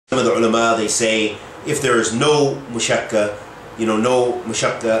Some of the ulama, they say if there is no mushakka, no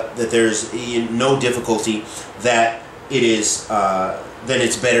mushakka, that there's no difficulty, that it is, then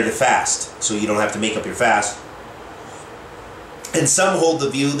it's better to fast, so you don't have to make up your fast. And some hold the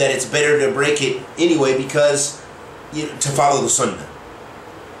view that it's better to break it anyway because to follow the Sunnah.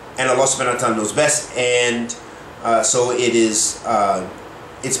 And Allah subhanahu wa ta'ala knows best, and so it is,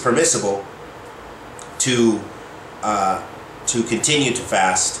 it's permissible to continue to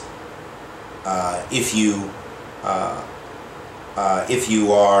fast if you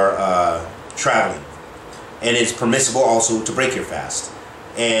are traveling, and it's permissible also to break your fast.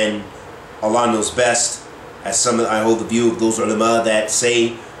 And Allah knows best. As I hold the view of those ulama that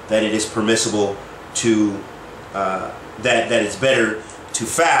say that it is permissible to that it's better to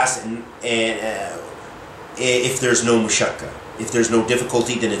fast, and if there's no mushakka, if there's no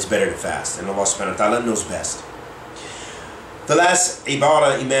difficulty, then it's better to fast, and Allah subhanahu wa ta'ala knows best. The last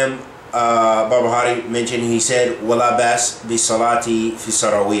ibara Imam Barbaharee mentioned, he said, "Wala bas bi salati fi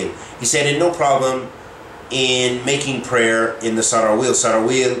sarawil." He said, "And no problem in making prayer in the sarawil."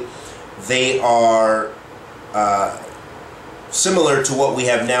 Sarawil, they are similar to what we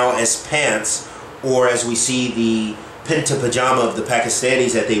have now as pants, or as we see the pinta pajama of the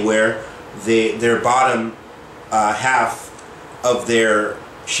Pakistanis that they wear. Their bottom half of their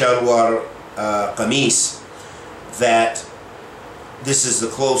shalwar qamis, that this is the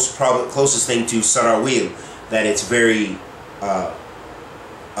closest thing to sarawil, that it's very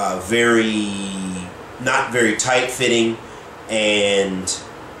not very tight fitting, and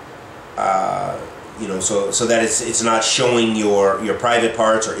so that it's not showing your private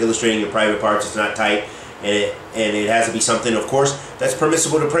parts or illustrating your private parts. It's not tight, and it has to be something, of course, that's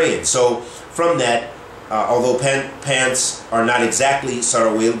permissible to pray in. So from that, although pants are not exactly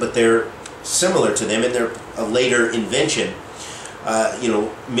sarawil, but they're similar to them, and they're a later invention,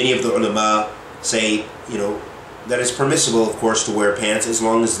 many of the ulama say that it's permissible, of course, to wear pants, as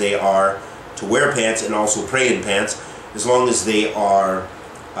long as they are to wear pants and also pray in pants, as long as they are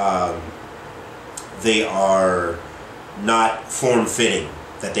not form-fitting,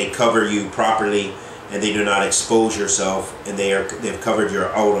 that they cover you properly and they do not expose yourself, and they've covered your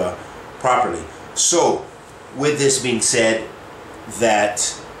aura properly. So with this being said,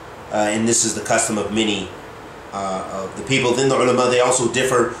 that and this is the custom of many of the people within the ulama, they also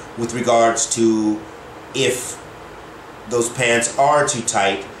differ with regards to if those pants are too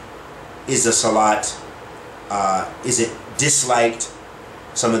tight, is the salat, is it disliked?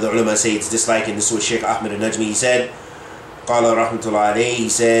 Some of the ulama say it's disliked, and this is what Sheikh Ahmed al-Najmi, he said, Qala rahmatullah alayhi, he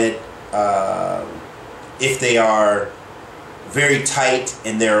said, if they are very tight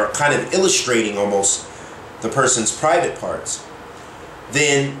and they're kind of illustrating almost the person's private parts,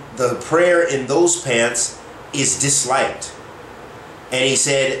 then the prayer in those pants is disliked. And he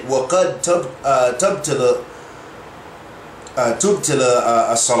said, وَقَدْ تُبْتِلَ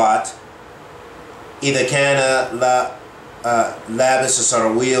الصَّلَاةِ إِذَا كَانَ لابس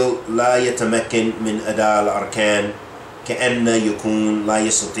سراويل لا يتمكن من أداء الأركان كأن يكون لا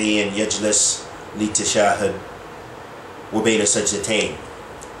يستطيع أن يجلس لتشهد وبين سجدتين.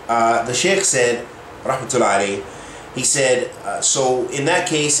 The Sheikh said, rahmatullah alayhi, he said, so in that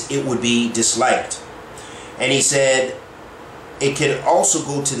case it would be disliked. And he said it can also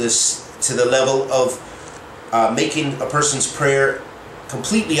go to the level of making a person's prayer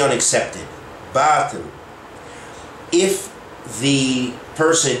completely unaccepted, batil, if the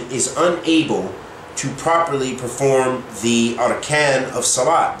person is unable to properly perform the arkan of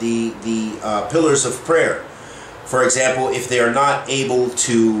salat, the pillars of prayer. For example, if they are not able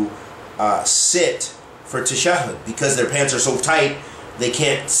to sit for tashahhud because their pants are so tight, they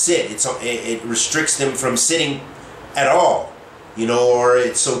can't sit. It restricts them from sitting at all, or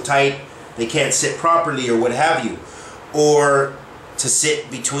it's so tight they can't sit properly, or what have you, or to sit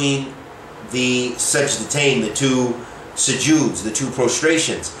between the sajdatain, the two sujuds, the two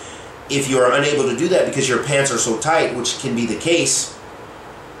prostrations. If you are unable to do that because your pants are so tight, which can be the case,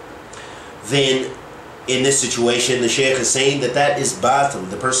 then in this situation the Shaykh is saying that is batil.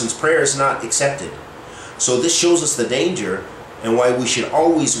 The person's prayer is not accepted. So this shows us the danger and why we should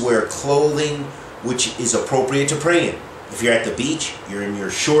always wear clothing which is appropriate to pray in. If you're at the beach, you're in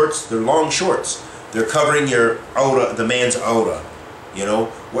your shorts, they're long shorts. They're covering your aura, the man's aura.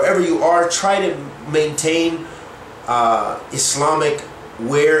 Wherever you are, try to maintain Islamic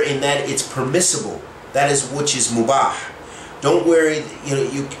wear in that it's permissible. That is which is mubah. Don't wear it,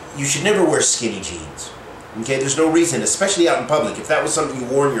 you should never wear skinny jeans. Okay, there's no reason, especially out in public. If that was something you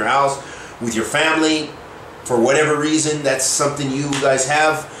wore in your house with your family, for whatever reason, that's something you guys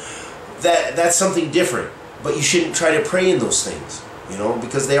have, that's something different. But you shouldn't try to pray in those things. you know,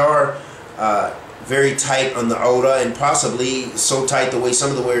 because they are very tight on the awrah, and possibly so tight the way some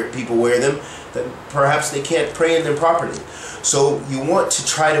of the people wear them that perhaps they can't pray in them properly. So you want to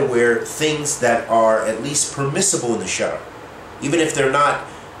try to wear things that are at least permissible in the Sharh, even if they're not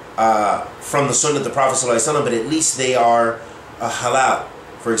from the Sunnah of the Prophet ﷺ, but at least they are halal.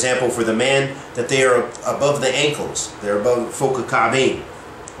 For example, for the man, that they are above the ankles, they're above fawqa ka'bayn.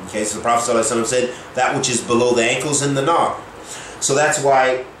 Okay, so the Prophet ﷺ said that which is below the ankles in the nar. So that's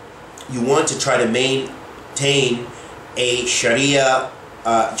why you want to try to maintain a Sharia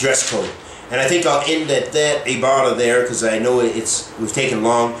dress code. And I think I'll end at that ibarah there, because I know we've taken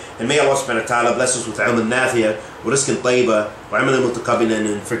long. And may Allah subhanahu wa ta'ala bless us with ilm nafiya, wa rizqan tayyiba, wa amalan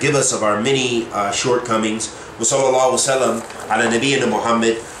mutaqabbalan, and forgive us of our many shortcomings. Wa sallallahu wa sallam ala nabiyyina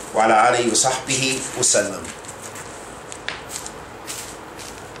Muhammad wa ala alihi wa sahbihi wa sallam.